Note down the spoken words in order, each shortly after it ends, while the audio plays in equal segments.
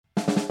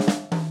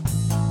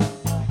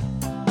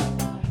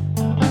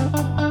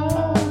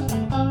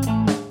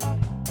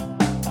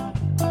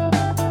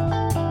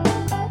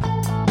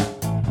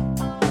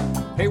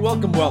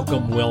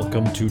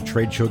Welcome to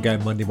Trade Show Guy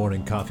Monday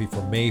Morning Coffee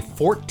for May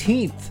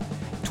 14th,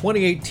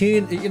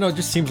 2018. It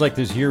just seems like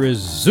this year is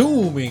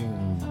zooming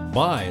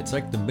by. It's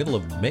like the middle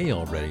of May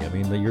already. I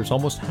mean, the year's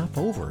almost half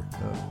over.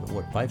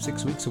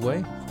 5-6 weeks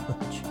away?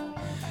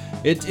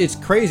 It's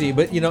crazy,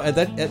 but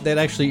that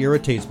actually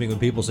irritates me when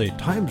people say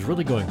time's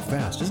really going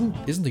fast.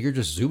 Isn't the year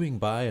just zooming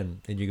by?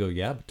 And you go,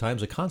 yeah, but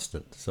time's a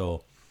constant.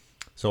 So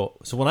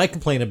when I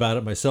complain about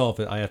it myself,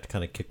 I have to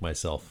kind of kick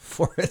myself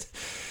for it.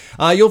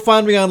 You'll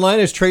find me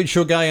online as Trade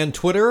Show Guy on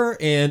Twitter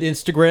and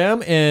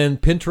Instagram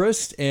and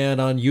Pinterest,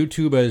 and on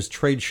YouTube as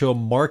Trade Show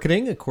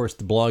Marketing. Of course,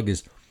 the blog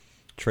is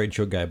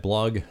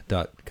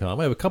tradeshowguyblog.com.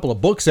 I have a couple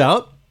of books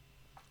out,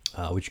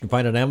 which you can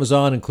find on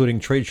Amazon, including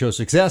Trade Show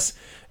Success,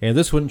 and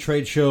this one,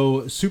 Trade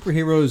Show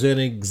Superheroes and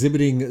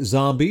Exhibiting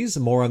Zombies.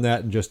 More on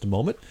that in just a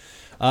moment.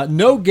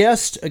 No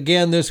guest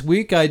again this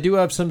week. I do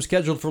have some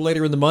scheduled for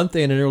later in the month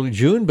and in early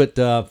June, but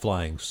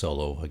flying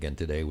solo again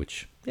today,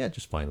 which,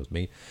 just fine with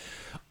me.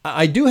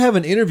 I do have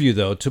an interview,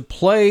 though, to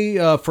play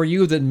for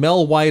you that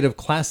Mel White of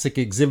Classic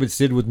Exhibits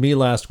did with me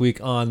last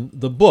week on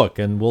the book,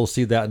 and we'll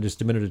see that in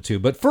just a minute or two.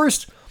 But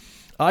first,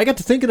 I got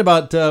to thinking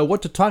about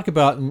what to talk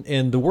about,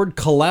 and the word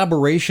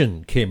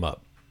collaboration came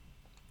up.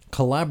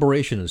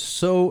 Collaboration is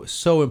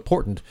so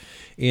important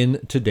in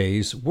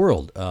today's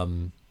world.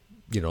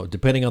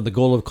 Depending on the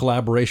goal of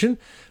collaboration,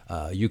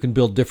 you can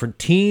build different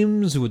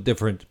teams with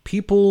different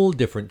people,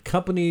 different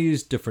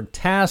companies, different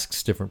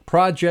tasks, different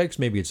projects.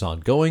 Maybe it's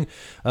ongoing.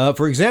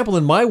 For example,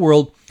 in my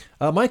world,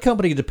 my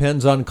company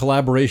depends on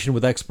collaboration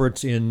with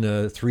experts in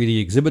 3D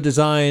exhibit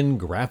design,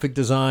 graphic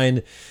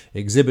design,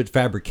 exhibit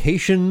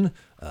fabrication,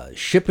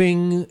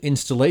 shipping,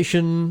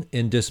 installation,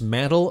 and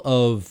dismantle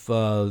of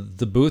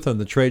the booth on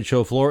the trade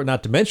show floor,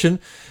 not to mention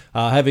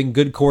having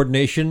good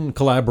coordination,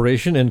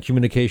 collaboration, and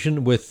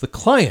communication with the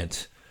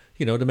client,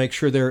 to make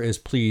sure they're as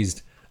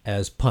pleased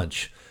as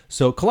punch.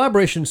 So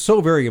collaboration is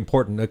so very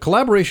important.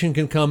 Collaboration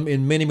can come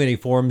in many, many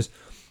forms.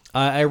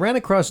 I ran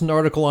across an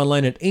article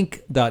online at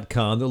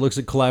Inc.com that looks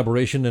at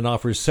collaboration and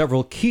offers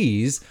several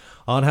keys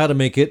on how to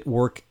make it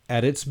work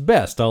at its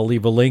best. I'll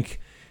leave a link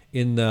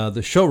in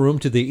the showroom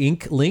to the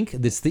Inc. link.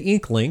 It's the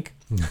Inc. link.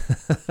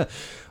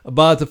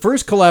 But the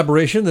first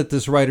collaboration that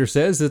this writer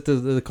says that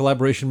the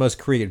collaboration must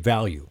create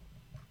value.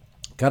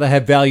 Got to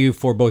have value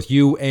for both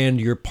you and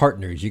your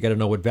partners. You got to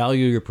know what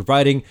value you're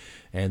providing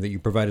and that you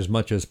provide as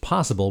much as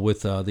possible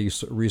with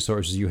these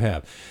resources you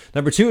have.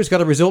 Number two, it's got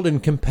to result in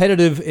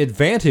competitive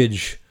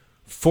advantage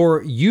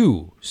for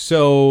you.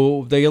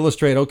 So they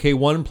illustrate,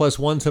 1 +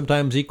 1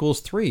 sometimes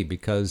equals 3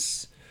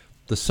 because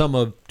the sum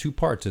of two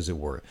parts, as it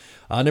were.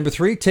 Number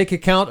three, take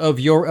account of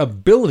your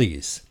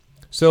abilities.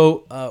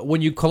 So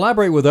when you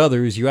collaborate with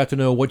others, you have to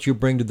know what you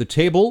bring to the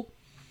table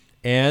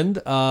and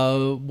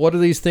what are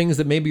these things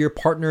that maybe your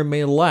partner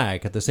may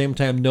lack. At the same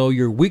time, know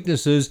your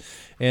weaknesses,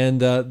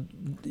 and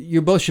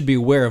you both should be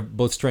aware of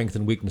both strengths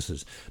and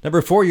weaknesses.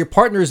 Number four, your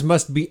partners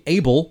must be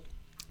able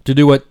to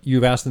do what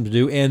you've asked them to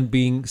do and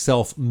being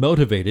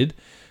self-motivated.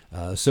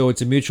 So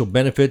it's a mutual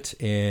benefit,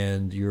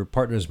 and your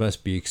partners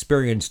must be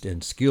experienced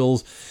and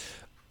skills.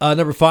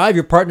 Number five,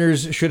 your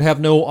partners should have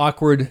no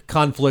awkward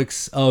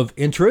conflicts of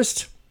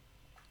interest.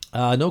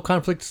 No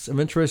conflicts of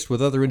interest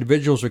with other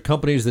individuals or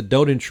companies that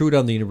don't intrude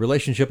on the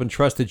relationship and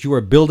trust that you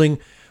are building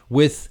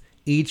with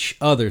each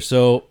other.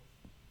 So,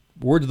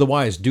 word to the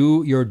wise,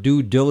 do your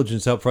due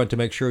diligence up front to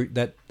make sure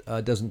that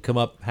doesn't come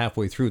up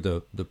halfway through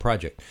the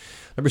project.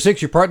 Number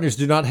six, your partners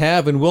do not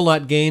have and will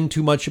not gain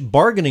too much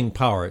bargaining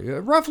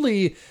power.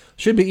 Roughly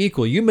should be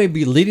equal. You may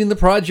be leading the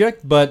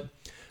project, but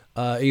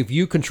if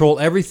you control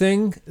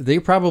everything, they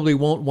probably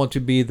won't want to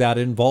be that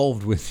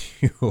involved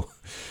with you.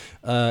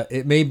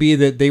 It may be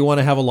that they want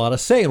to have a lot of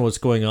say in what's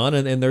going on,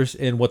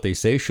 and what they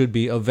say should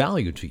be of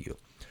value to you.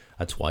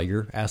 That's why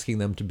you're asking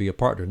them to be a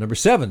partner. Number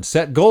seven,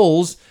 set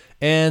goals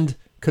and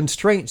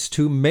constraints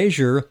to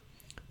measure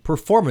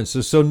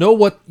performances. So know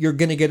what you're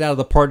going to get out of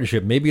the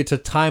partnership. Maybe it's a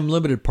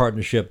time-limited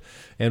partnership,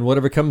 and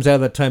whatever comes out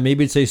of that time,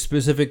 maybe it's a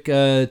specific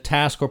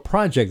task or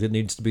project that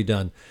needs to be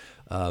done.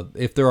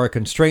 If there are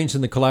constraints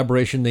in the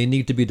collaboration, they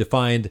need to be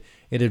defined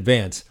in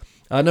advance.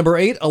 Number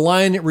eight,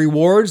 align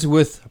rewards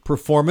with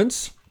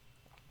performance.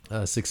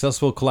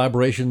 Successful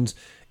collaborations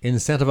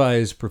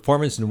incentivize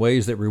performance in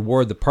ways that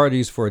reward the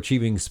parties for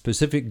achieving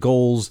specific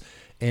goals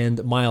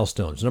and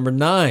milestones. Number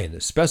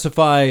nine,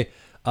 specify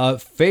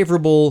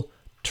favorable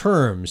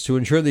terms to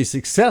ensure the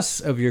success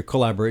of your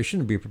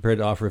collaboration. Be prepared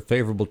to offer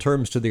favorable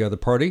terms to the other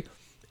party,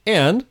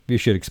 and you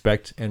should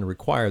expect and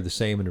require the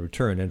same in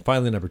return. And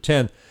finally, number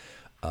 10,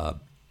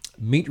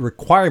 meet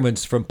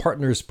requirements from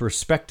partners'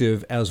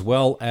 perspective as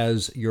well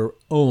as your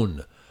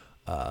own.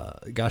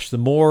 The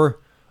more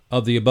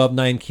of the above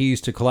 9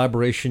 keys to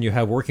collaboration you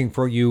have working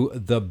for you,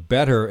 the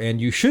better. And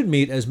you should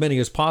meet as many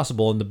as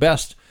possible. And the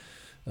best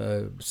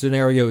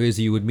scenario is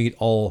you would meet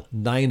all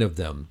 9 of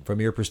them from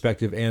your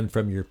perspective and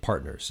from your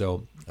partner.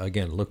 So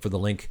again, look for the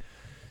link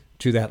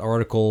to that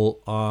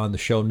article on the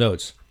show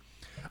notes.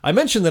 I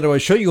mentioned that I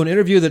would show you an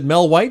interview that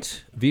Mel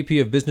White,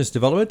 VP of Business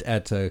Development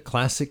at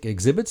Classic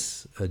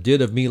Exhibits,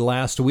 did of me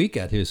last week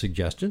at his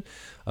suggestion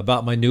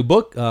about my new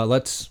book.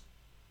 Let's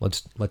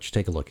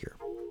take a look here.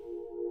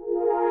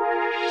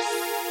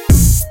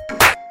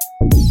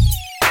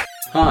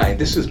 Hi,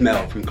 this is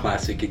Mel from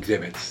Classic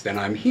Exhibits, and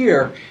I'm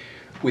here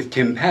with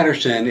Tim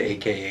Patterson,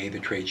 aka the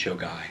Trade Show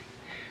Guy.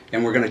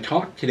 And we're going to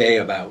talk today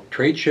about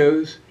trade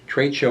shows,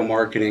 trade show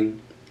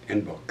marketing,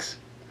 and books.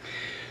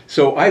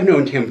 So I've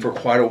known Tim for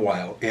quite a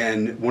while,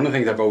 and one of the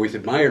things I've always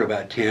admired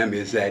about Tim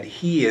is that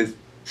he is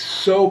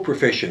so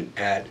proficient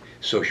at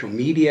social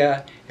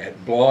media,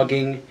 at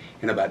blogging,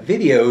 and about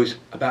videos,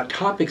 about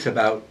topics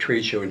about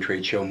trade show and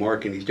trade show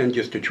marketing. He's done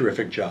just a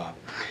terrific job.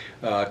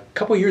 A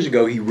couple years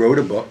ago, he wrote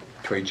a book,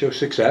 Trade Show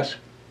Success,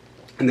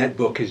 and that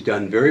book has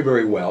done very,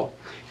 very well.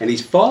 And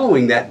he's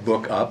following that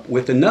book up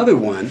with another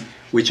one,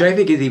 which I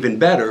think is even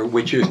better,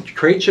 which is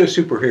Trade Show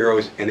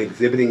Superheroes and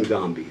Exhibiting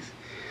Zombies.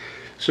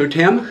 So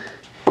Tim,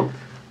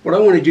 what I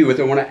want to do is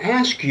I want to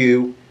ask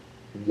you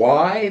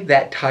why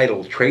that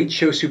title, Trade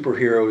Show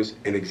Superheroes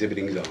and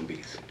Exhibiting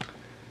Zombies.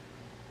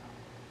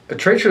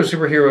 Trade Show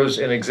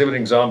Superheroes and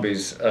Exhibiting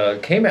Zombies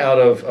came out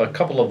of a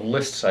couple of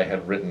lists I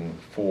had written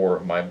for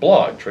my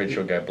blog, Trade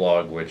Show Guy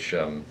blog, which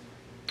I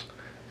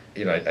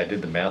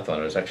did the math on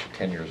it. I was actually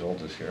 10 years old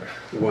this year.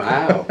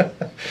 Wow.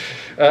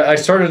 I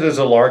started as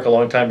a lark a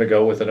long time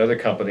ago with another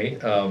company,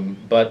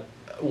 but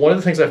one of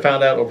the things I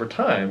found out over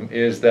time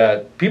is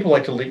that people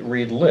like to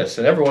read lists,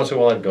 and every once in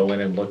a while I'd go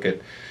in and look at,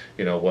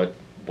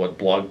 what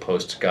blog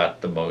posts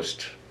got the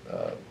most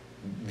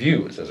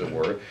views, as it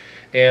were,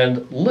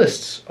 and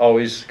lists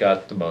always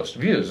got the most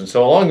views. And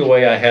so along the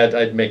way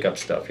I'd make up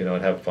stuff, and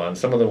have fun.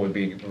 Some of them would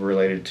be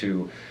related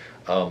to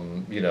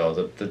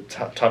the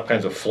top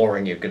kinds of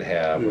flooring you could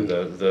have, or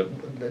the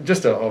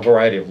just a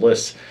variety of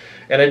lists.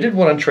 And I did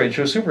one on Trade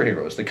Show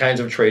Superheroes, the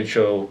kinds of trade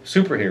show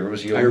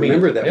superheroes you'll meet. I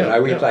remember that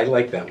one. I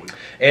like that one.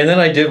 And then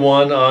I did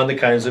one on the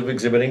kinds of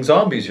exhibiting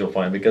zombies you'll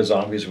find, because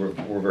zombies were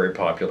very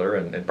popular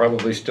and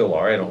probably still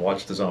are. I don't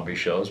watch the zombie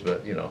shows,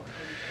 but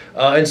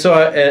and so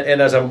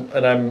as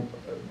I'm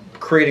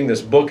creating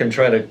this book and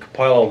trying to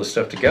compile all this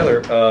stuff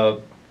together,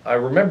 I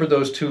remember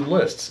those two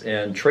lists,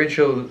 and Trade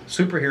Show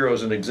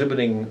Superheroes and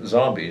Exhibiting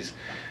Zombies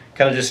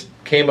kind of just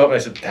came up, and I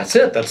said, that's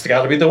it, that's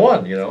got to be the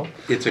one,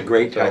 It's a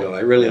great title. I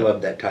really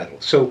love that title.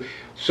 So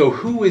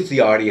who is the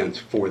audience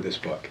for this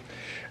book?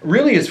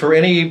 Really, it's for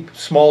any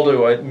small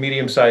to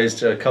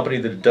medium-sized company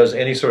that does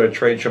any sort of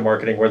trade show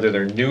marketing, whether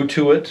they're new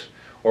to it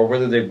or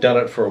whether they've done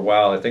it for a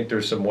while. I think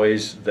there's some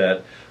ways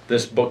that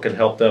this book can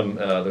help them.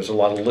 There's a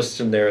lot of lists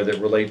in there that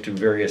relate to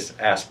various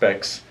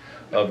aspects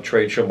of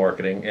trade show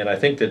marketing, and I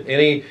think that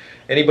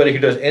anybody who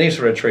does any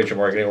sort of trade show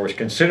marketing or is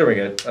considering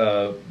it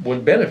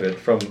would benefit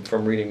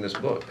from reading this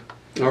book.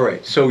 All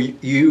right, so I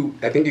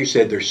think you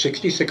said there's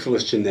 66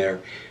 lists in there.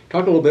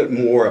 Talk a little bit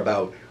more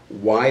about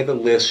why the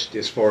list,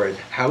 as far as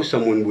how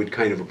someone would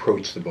kind of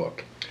approach the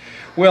book.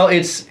 Well,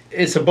 it's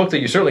a book that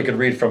you certainly could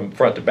read from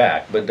front to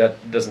back, but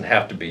that doesn't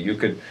have to be. You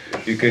could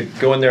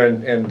go in there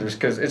and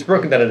because it's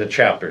broken down into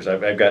chapters.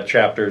 I've got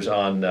chapters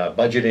on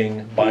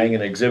budgeting, buying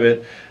an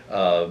exhibit,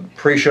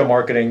 pre-show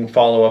marketing,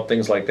 follow-up,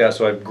 things like that.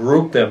 So I've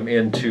grouped them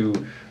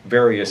into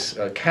various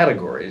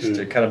categories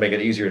to kind of make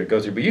it easier to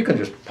go through. But you can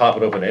just pop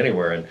it open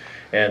anywhere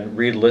and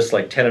read lists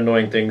like 10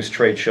 annoying things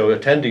trade show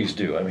attendees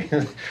do. I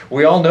mean,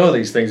 we all know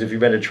these things if you've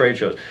been to trade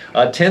shows.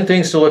 10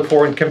 things to look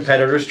for in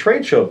competitors'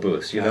 trade show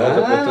booths, with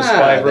the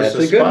spy versus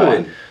that's a good spy.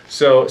 one.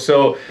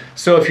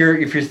 So if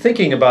you're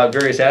thinking about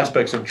various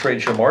aspects of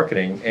trade show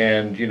marketing,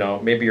 and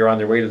maybe you're on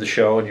the way to the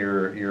show and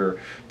you're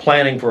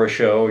planning for a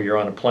show, you're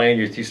on a plane,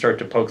 you start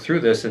to poke through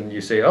this and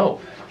you say,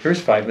 oh, here's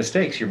 5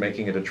 mistakes you're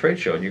making at a trade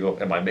show, and you go,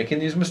 am I making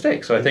these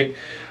mistakes? So I think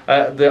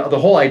the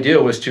whole idea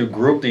was to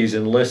group these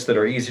in lists that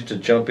are easy to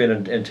jump in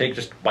and take,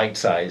 just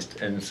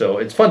bite-sized, and so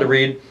it's fun to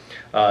read.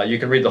 You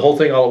can read the whole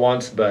thing all at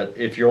once, but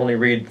if you only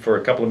read for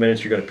a couple of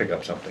minutes, you're going to pick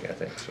up something, I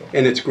think. So.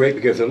 And it's great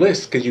because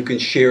you can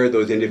share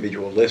those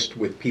individual lists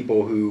with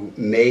people who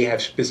may have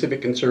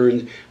specific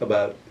concerns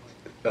about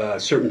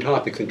certain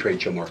topics in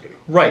trade show marketing.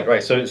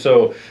 Right.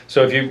 So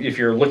if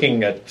you're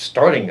looking at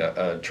starting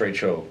a trade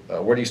show,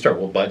 where do you start?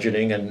 Well,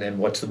 budgeting and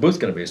what's the booth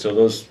going to be? So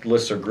those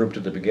lists are grouped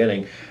at the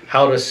beginning.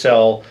 How to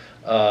sell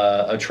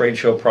a trade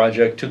show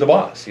project to the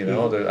boss.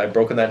 I've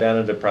broken that down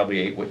into probably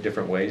 8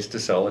 different ways to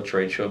sell a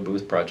trade show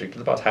booth project to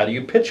the boss. How do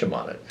you pitch them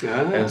on it?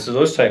 And so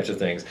those types of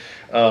things.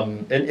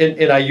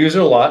 And I use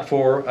it a lot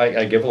for,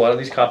 I give a lot of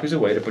these copies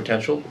away to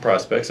potential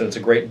prospects, and it's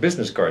a great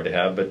business card to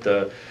have, but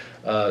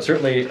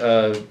certainly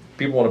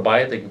people want to buy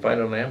it, they can find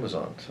it on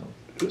Amazon.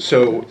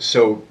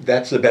 So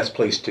that's the best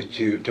place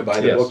to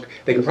buy the book.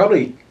 They can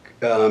probably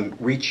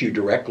reach you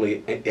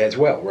directly as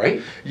well,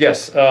 right?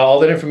 Yes, all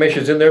that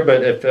information is in there,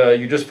 but if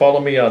you just follow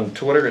me on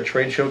Twitter at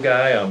Trade Show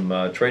Guy,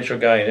 I'm Trade Show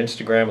Guy, and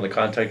Instagram, and the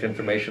contact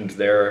information's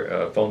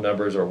there, phone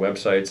numbers or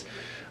websites.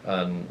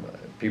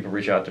 People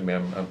reach out to me,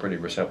 I'm pretty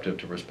receptive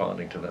to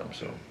responding to them,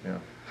 so yeah.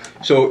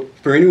 So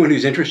for anyone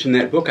who's interested in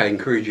that book, I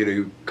encourage you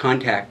to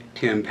contact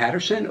Tim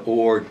Patterson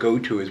or go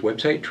to his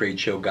website,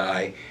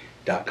 tradeshowguy.com.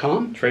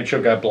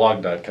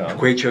 TradeShowGuyBlog.com.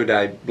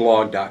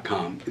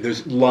 TradeShowGuyBlog.com.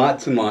 There's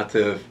lots and lots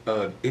of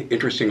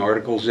interesting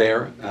articles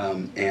there.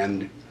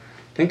 And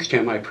thanks,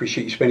 Tim. I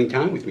appreciate you spending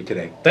time with me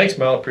today. Thanks,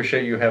 Mel.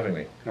 Appreciate you having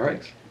me. All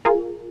right. Thanks.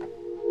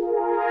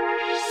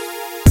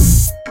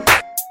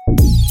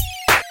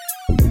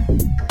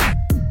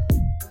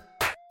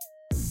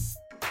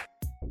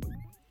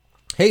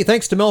 Hey,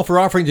 thanks to Mel for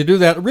offering to do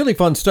that. Really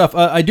fun stuff.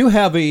 I do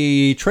have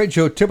a trade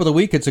show tip of the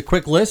week. It's a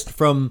quick list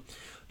from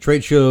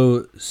Trade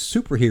Show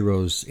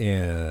Superheroes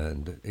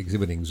and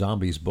Exhibiting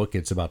Zombies book.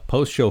 It's about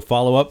post-show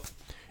follow-up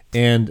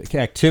and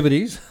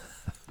activities.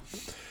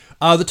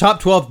 The top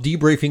 12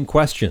 debriefing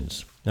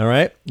questions. All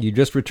right. You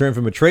just returned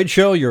from a trade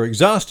show. You're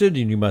exhausted,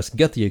 and you must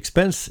get the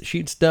expense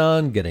sheets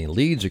done, get any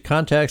leads or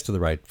contacts to the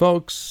right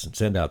folks, and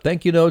send out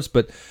thank you notes.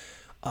 But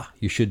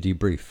you should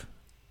debrief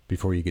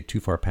before you get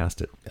too far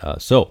past it.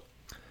 So,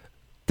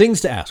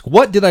 things to ask.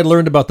 What did I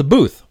learn about the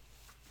booth?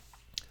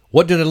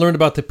 What did I learn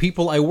about the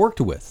people I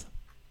worked with?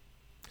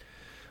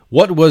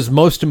 What was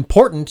most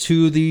important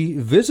to the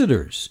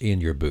visitors in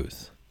your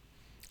booth?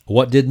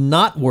 What did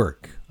not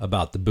work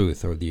about the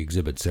booth or the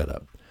exhibit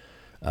setup?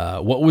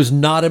 What was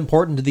not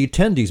important to the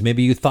attendees?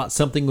 Maybe you thought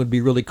something would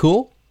be really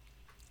cool.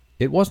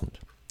 It wasn't.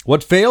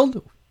 What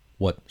failed?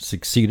 What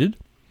succeeded?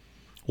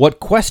 What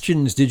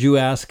questions did you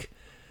ask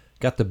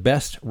got the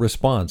best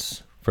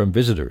response from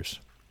visitors?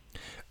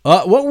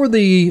 What were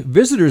the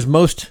visitors'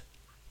 most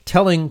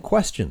telling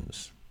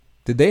questions?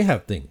 Did they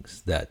have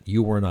things that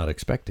you were not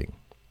expecting?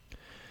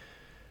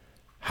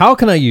 How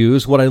can I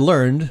use what I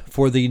learned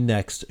for the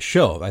next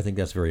show? I think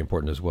that's very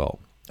important as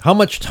well. How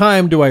much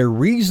time do I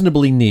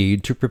reasonably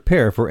need to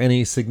prepare for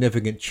any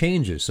significant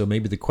changes? So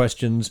maybe the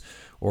questions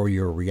or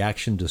your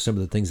reaction to some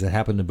of the things that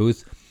happen in the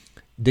booth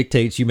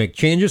dictates you make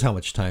changes. How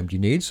much time do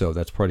you need? So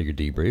that's part of your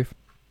debrief.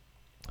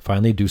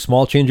 Finally, do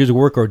small changes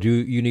work, or do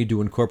you need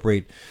to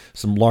incorporate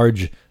some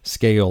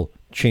large-scale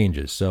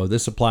changes? So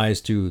this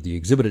applies to the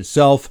exhibit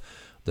itself,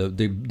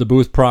 the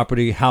booth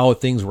property, how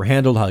things were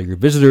handled, how your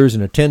visitors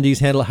and attendees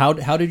handle, how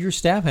did your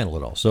staff handle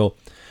it all? So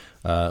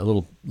a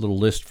little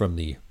list from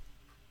the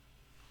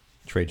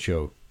Trade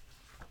Show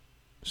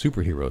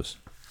Superheroes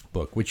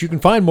book, which you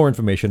can find more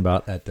information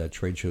about at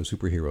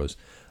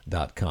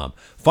TradeShowSuperheroes.com.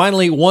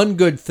 Finally, one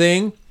good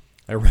thing,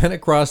 I ran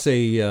across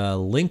a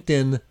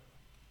LinkedIn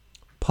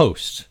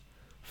post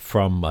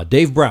from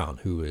Dave Brown,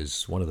 who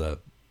is one of the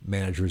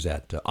managers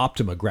at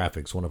Optima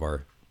Graphics, one of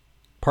our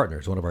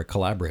partners, one of our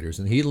collaborators,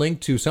 and he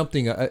linked to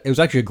something. It was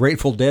actually a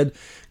Grateful Dead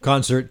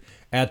concert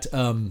at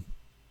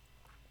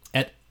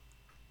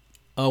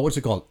what's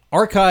it called?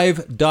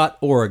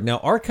 Archive.org. Now,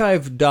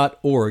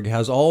 Archive.org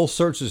has all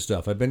sorts of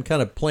stuff. I've been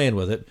kind of playing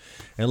with it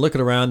and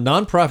looking around.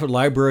 Nonprofit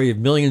library of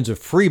millions of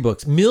free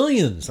books.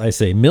 Millions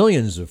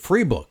of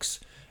free books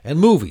and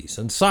movies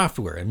and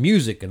software and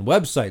music and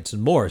websites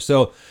and more.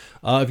 So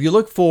if you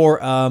look for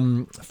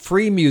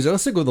free music,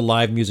 let's go with the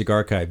Live Music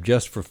Archive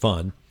just for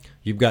fun.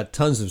 You've got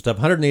tons of stuff,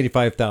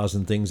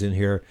 185,000 things in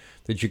here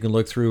that you can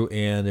look through.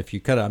 And if you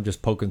I'm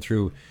just poking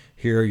through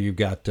here, you've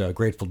got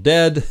Grateful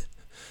Dead,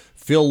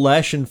 Phil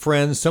Lesh and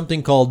Friends,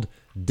 something called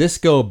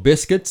Disco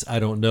Biscuits, I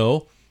don't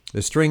know,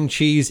 The String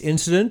Cheese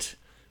Incident,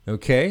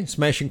 okay,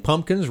 Smashing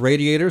Pumpkins,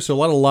 Radiator, so a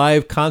lot of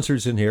live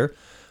concerts in here.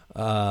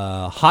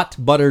 Hot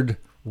Buttered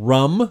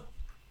Rum,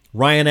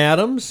 Ryan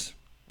Adams,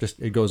 just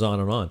it goes on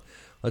and on.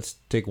 Let's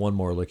take one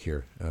more look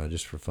here,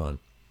 just for fun.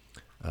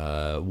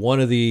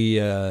 One of the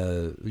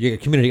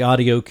community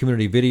audio,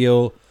 community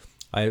video.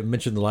 I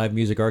mentioned the Live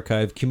Music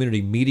Archive,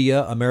 community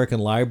media, American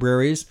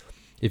libraries.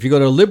 If you go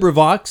to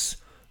LibriVox,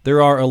 there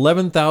are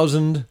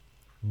 11,000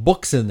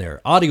 books in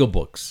there,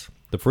 audiobooks.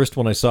 The first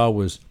one I saw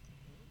was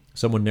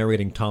someone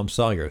narrating Tom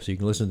Sawyer, so you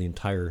can listen to the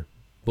entire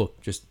book.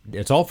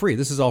 It's all free.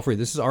 This is all free.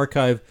 This is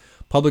archive,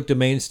 public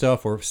domain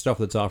stuff, or stuff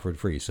that's offered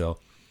free. So,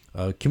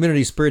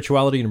 community,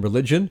 spirituality, and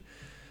religion.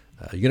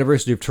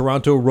 University of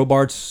Toronto,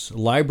 Robarts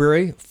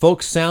Library.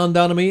 Folk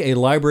Soundonomy, a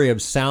library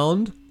of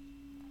sound.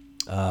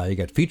 You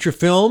got feature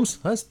films.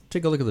 Let's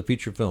take a look at the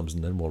feature films,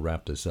 and then we'll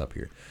wrap this up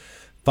here.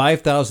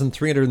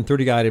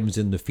 5,330 items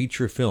in the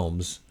feature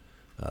films.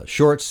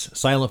 Shorts,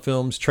 silent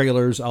films,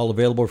 trailers, all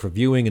available for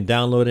viewing and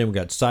downloading. We've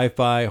got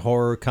sci-fi,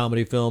 horror,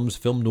 comedy films,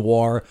 film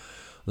noir,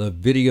 the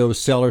video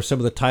seller. Some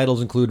of the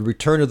titles include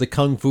Return of the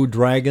Kung Fu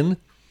Dragon.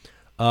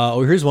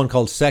 Here's one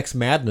called Sex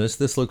Madness.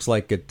 This looks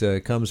like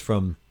it comes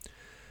from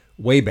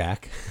way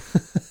back.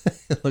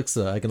 It looks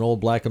like an old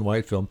black and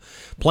white film.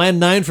 Plan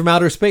 9 from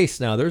Outer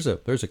Space. Now, there's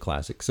a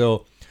classic.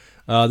 So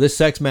this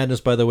Sex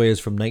Madness, by the way, is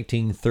from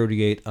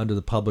 1938 under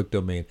the public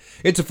domain.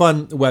 It's a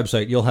fun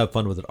website. You'll have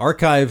fun with it.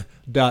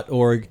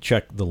 Archive.org.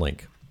 Check the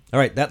link. All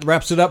right, that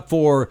wraps it up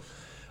for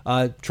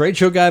Trade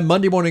Show Guy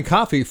Monday Morning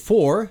Coffee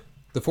for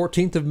the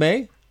 14th of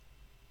May.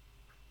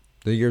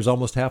 The year's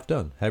almost half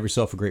done. Have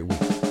yourself a great week.